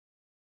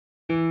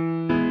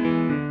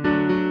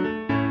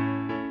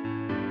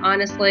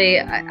honestly,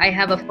 I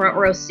have a front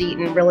row seat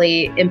in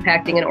really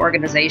impacting an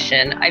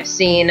organization. I've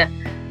seen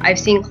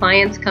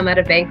clients come out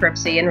of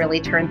bankruptcy and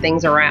really turn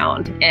things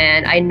around,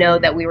 and I know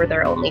that we were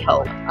their only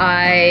hope.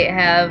 I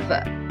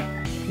have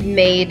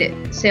made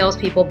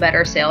salespeople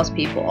better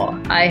salespeople.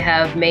 I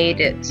have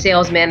made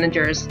sales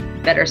managers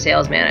better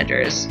sales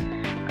managers.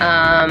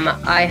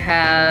 I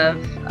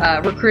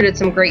have recruited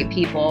some great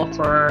people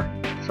for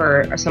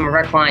some of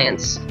our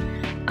clients.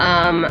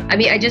 I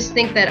mean, I just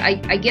think that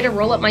I get to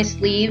roll up my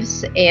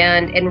sleeves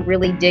and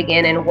really dig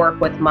in and work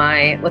with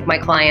my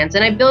clients.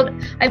 And I've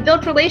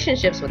built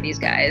relationships with these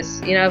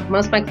guys. You know,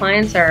 most of my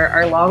clients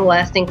are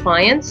long-lasting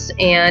clients,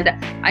 and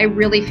I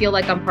really feel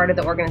like I'm part of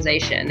the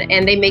organization,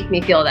 and they make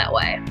me feel that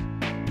way.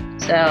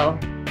 So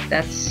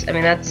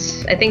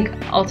I think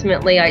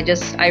ultimately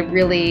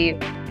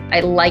I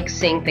like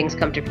seeing things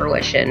come to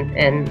fruition,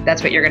 and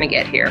that's what you're going to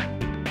get here.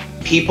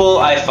 People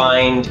I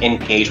find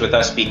engage with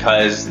us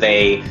because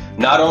they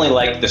not only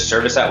like the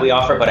service that we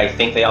offer, but I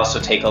think they also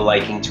take a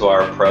liking to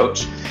our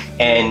approach.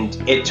 And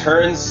it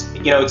turns,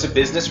 it's a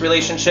business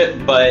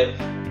relationship, but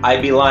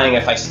I'd be lying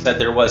if I said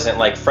there wasn't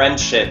like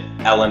friendship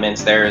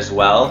elements there as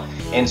well.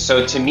 And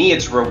so to me,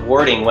 it's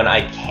rewarding when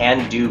I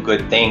can do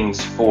good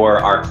things for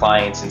our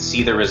clients and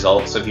see the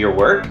results of your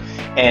work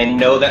and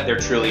know that they're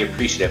truly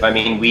appreciative. I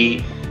mean,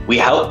 we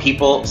help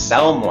people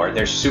sell more.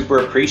 They're super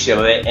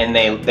appreciative of it, and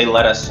they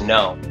let us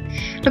know.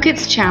 Look,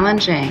 it's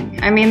challenging.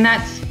 I mean,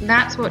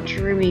 that's what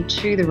drew me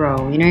to the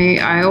role.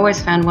 I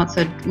always found once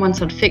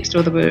I'd fixed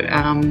all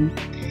the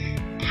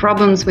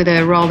problems with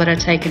a role that I'd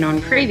taken on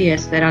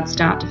previous, that I'd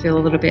start to feel a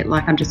little bit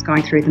like I'm just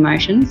going through the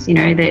motions.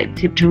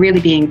 That to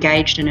really be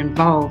engaged and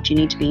involved, you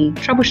need to be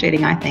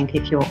troubleshooting, I think,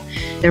 if you're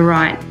the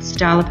right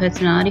style of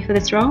personality for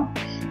this role.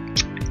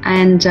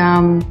 And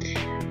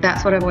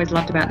that's what I've always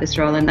loved about this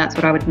role, and that's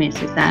what I would miss,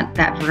 is that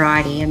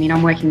variety. I mean,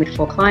 I'm working with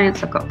 4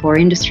 clients, I've got 4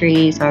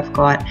 industries, I've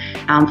got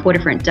 4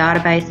 different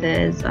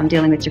databases, I'm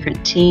dealing with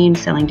different teams,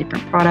 selling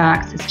different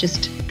products. It's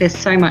just, there's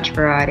so much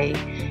variety.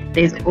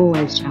 There's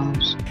always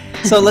challenge.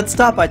 So let's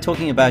start by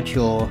talking about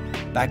your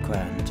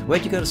background.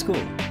 Where'd you go to school?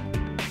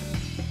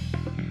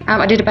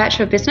 I did a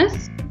Bachelor of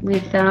Business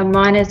with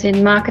minors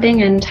in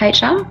marketing and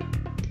HR,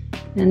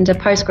 and a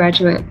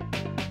postgraduate.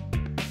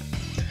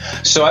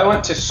 So I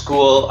went to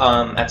school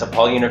at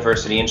DePaul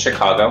University in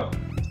Chicago,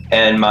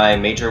 and my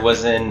major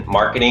was in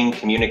marketing,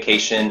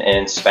 communication,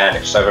 and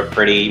Spanish. So I have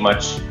pretty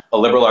much a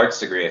liberal arts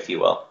degree, if you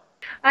will.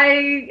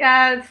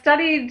 I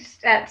studied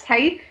at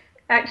TAFE,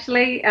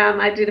 actually.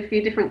 I did a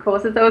few different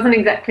courses. I wasn't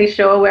exactly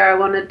sure where I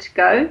wanted to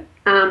go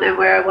and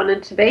where I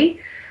wanted to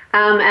be.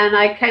 And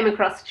I came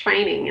across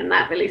training, and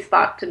that really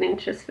sparked an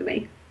interest for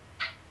me.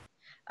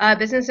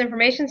 Business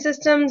information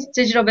systems,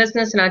 digital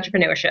business, and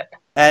entrepreneurship.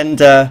 And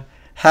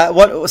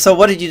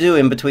what did you do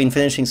in between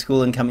finishing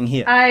school and coming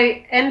here?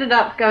 I ended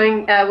up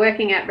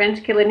working at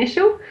Rentokil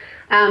Initial.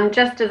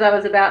 Just as I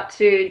was about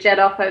to jet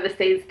off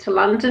overseas to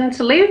London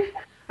to live,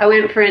 I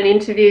went for an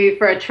interview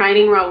for a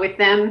training role with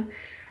them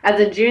as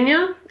a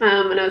junior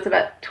when I was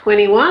about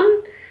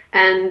 21,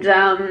 and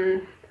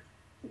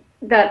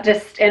that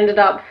just ended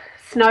up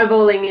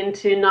snowballing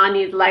into 9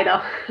 years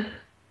later.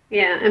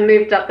 Yeah, and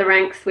moved up the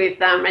ranks with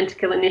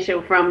Rentokil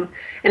Initial from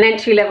an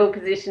entry-level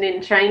position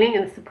in training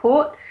and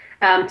support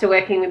to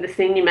working with the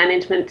senior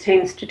management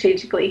team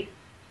strategically.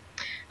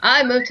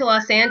 I moved to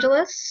Los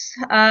Angeles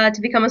to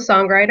become a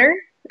songwriter.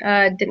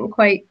 Didn't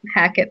quite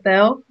hack it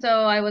though. So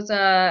I was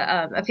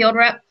a field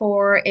rep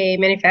for a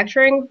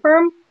manufacturing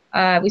firm.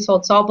 We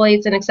sold saw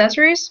blades and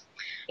accessories.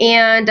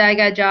 And I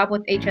got a job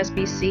with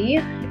HSBC,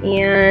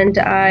 and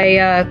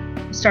I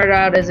started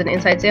out as an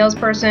inside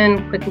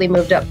salesperson, quickly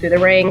moved up through the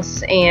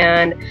ranks,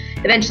 and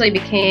eventually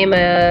became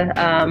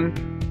an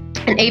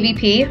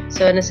AVP,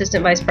 so an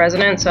assistant vice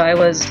president. So I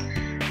was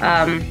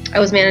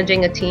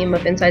managing a team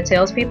of inside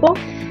salespeople.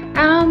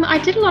 I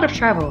did a lot of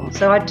travel.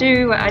 So I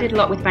did a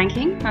lot with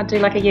banking. I'd do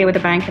like a year with a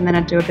bank, and then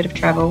I'd do a bit of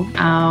travel.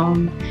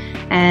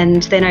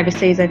 And then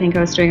overseas, I think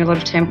I was doing a lot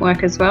of temp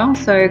work as well.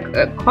 So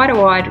quite a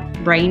wide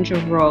range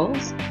of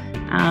roles,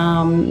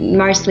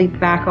 mostly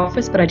back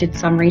office, but I did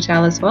some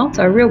retail as well.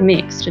 So a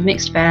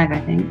mixed bag, I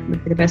think,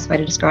 would be the best way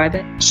to describe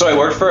it. So I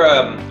worked for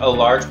a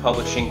large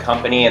publishing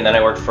company, and then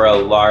I worked for a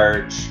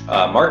large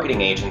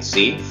marketing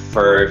agency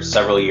for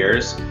several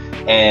years.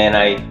 And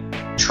I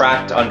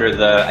tracked under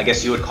the, I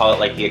guess you would call it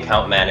like the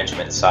account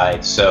management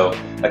side. So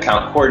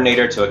account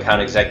coordinator to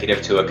account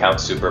executive to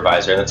account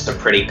supervisor. That's a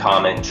pretty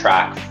common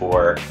track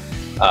for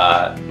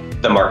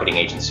the marketing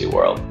agency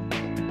world.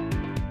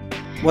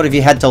 What have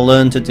you had to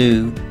learn to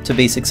do to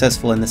be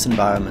successful in this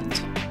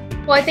environment?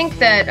 Well, I think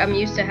that I'm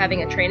used to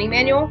having a training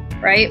manual,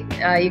 right?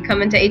 You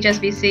come into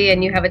HSBC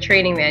and you have a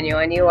training manual,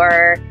 and you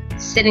are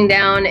sitting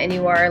down and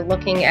you are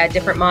looking at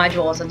different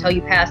modules until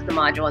you pass the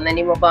module, and then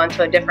you move on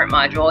to a different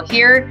module.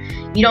 Here,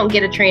 you don't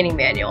get a training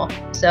manual.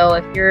 So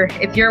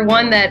if you're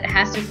one that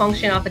has to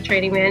function off a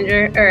training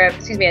manual,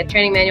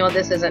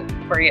 this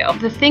isn't for you.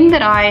 The thing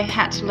that I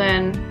had to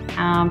learn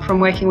from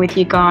working with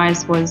you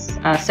guys was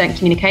certain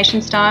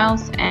communication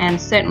styles,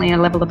 and certainly a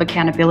level of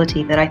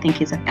accountability that I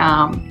think is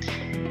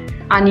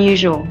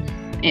unusual,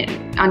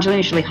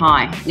 unusually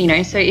high, you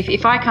know. So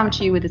if I come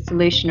to you with a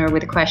solution or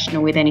with a question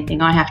or with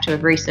anything, I have to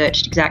have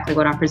researched exactly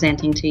what I'm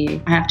presenting to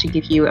you. I have to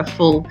give you a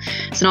full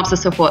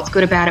synopsis of what's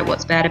good about it,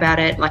 what's bad about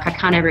it. Like, I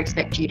can't ever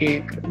expect you to,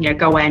 you know,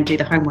 go away and do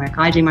the homework.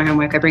 I do my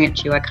homework, I bring it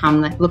to you, I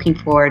come looking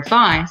for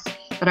advice,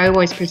 but I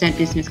always present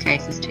business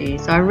cases to you.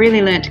 So I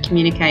really learned to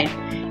communicate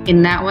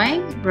in that way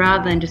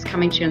rather than just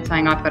coming to you and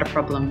saying, I've got a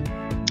problem.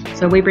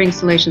 So we bring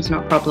solutions,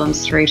 not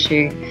problems, through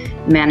to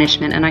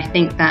management. And I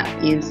think that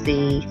is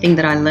the thing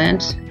that I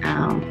learned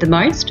the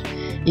most,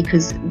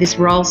 because this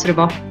role sort of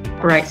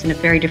operates in a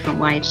very different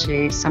way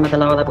to some of the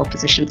lower level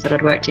positions that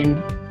I'd worked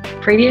in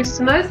previous.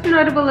 The most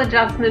notable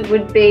adjustment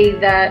would be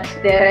that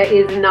there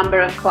is a number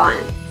of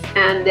clients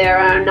and there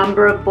are a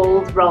number of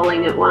balls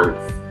rolling at once.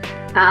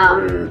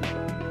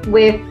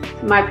 With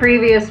my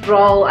previous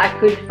role, I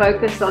could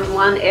focus on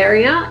one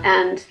area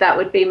and that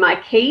would be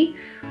my key.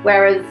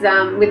 Whereas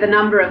with a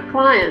number of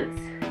clients,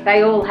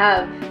 they all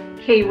have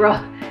key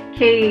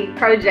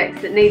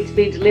projects that need to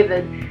be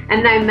delivered,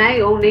 and they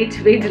may all need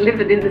to be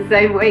delivered in the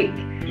same week.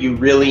 You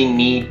really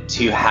need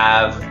to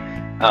have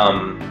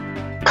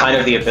kind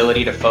of the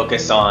ability to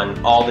focus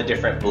on all the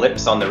different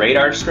blips on the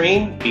radar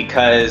screen,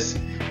 because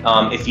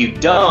if you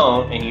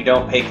don't, and you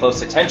don't pay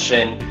close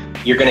attention,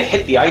 you're going to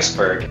hit the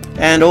iceberg.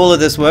 And all of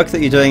this work that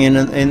you're doing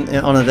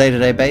on a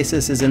day-to-day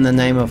basis is in the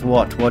name of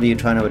what? What are you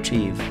trying to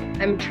achieve?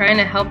 I'm trying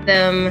to help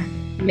them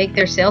make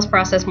their sales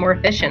process more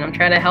efficient. I'm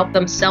trying to help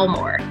them sell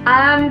more.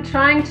 I'm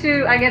trying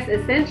to, I guess,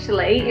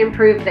 essentially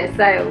improve their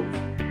sales.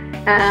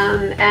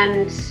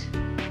 And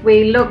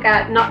we look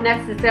at not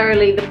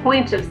necessarily the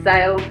point of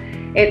sale,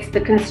 it's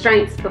the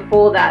constraints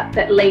before that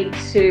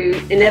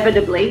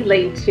inevitably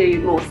lead to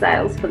more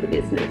sales for the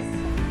business.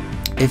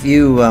 If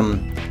you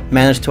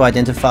managed to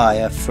identify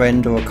a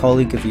friend or a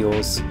colleague of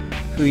yours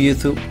who you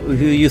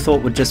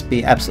thought would just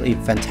be absolutely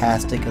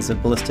fantastic as a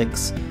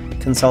ballistics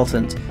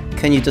consultant,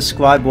 can you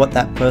describe what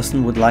that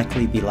person would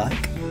likely be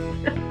like?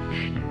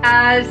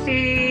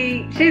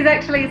 She's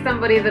actually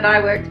somebody that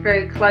I worked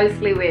very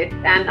closely with,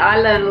 and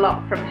I learn a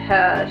lot from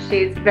her.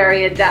 She's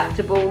very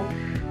adaptable.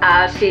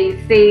 She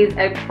sees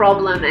a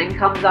problem and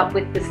comes up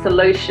with the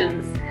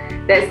solutions.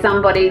 There's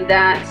somebody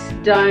that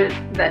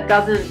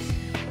doesn't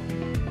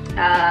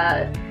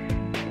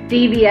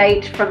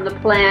deviate from the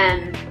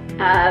plan,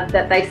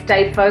 that they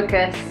stay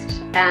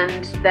focused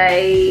and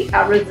they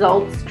are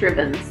results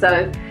driven.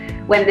 So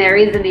when there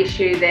is an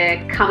issue,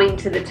 they're coming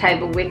to the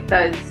table with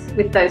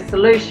those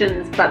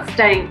solutions, but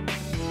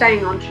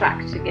staying on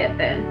track to get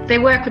there.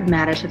 Their work would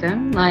matter to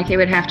them. Like, it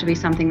would have to be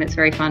something that's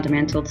very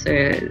fundamental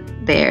to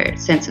their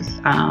sense of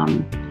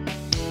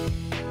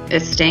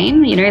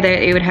esteem. You know,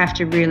 it would have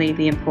to really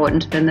be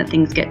important to them that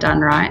things get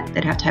done right.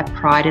 They'd have to have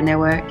pride in their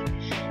work.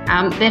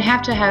 They'd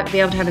have to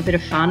be able to have a bit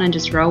of fun and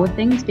just roll with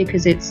things,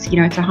 because it's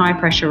a high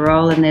pressure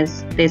role and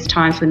there's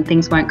times when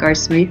things won't go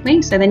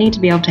smoothly. So they need to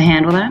be able to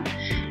handle that.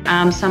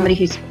 Somebody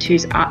who's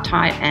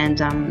uptight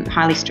and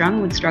highly strung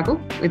would struggle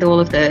with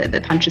all of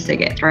the punches that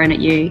get thrown at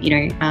you,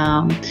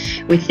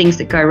 with things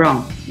that go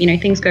wrong.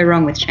 Things go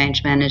wrong with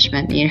change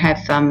management. You have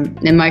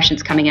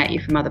emotions coming at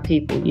you from other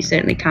people. You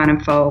certainly can't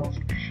involve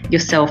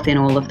yourself in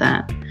all of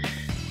that.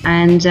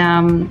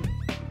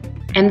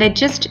 And they'd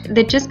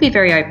just be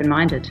very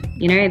open-minded.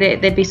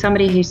 There'd be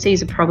somebody who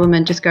sees a problem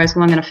and just goes,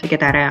 well, I'm going to figure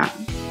that out.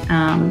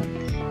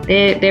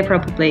 They're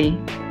probably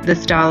the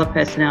style of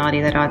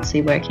personality that I'd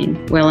see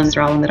working well in this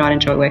role and that I'd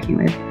enjoy working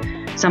with.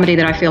 Somebody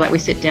that I feel like we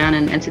sit down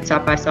and sit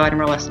side by side and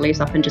roll our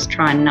sleeves up and just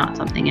try and nut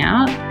something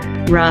out,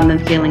 rather than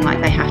feeling like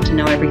they have to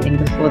know everything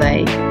before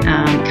they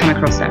come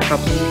across that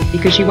problem,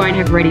 because you won't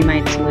have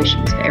ready-made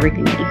solutions for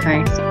everything that you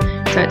face.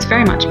 So it's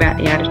very much about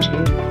the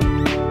attitude.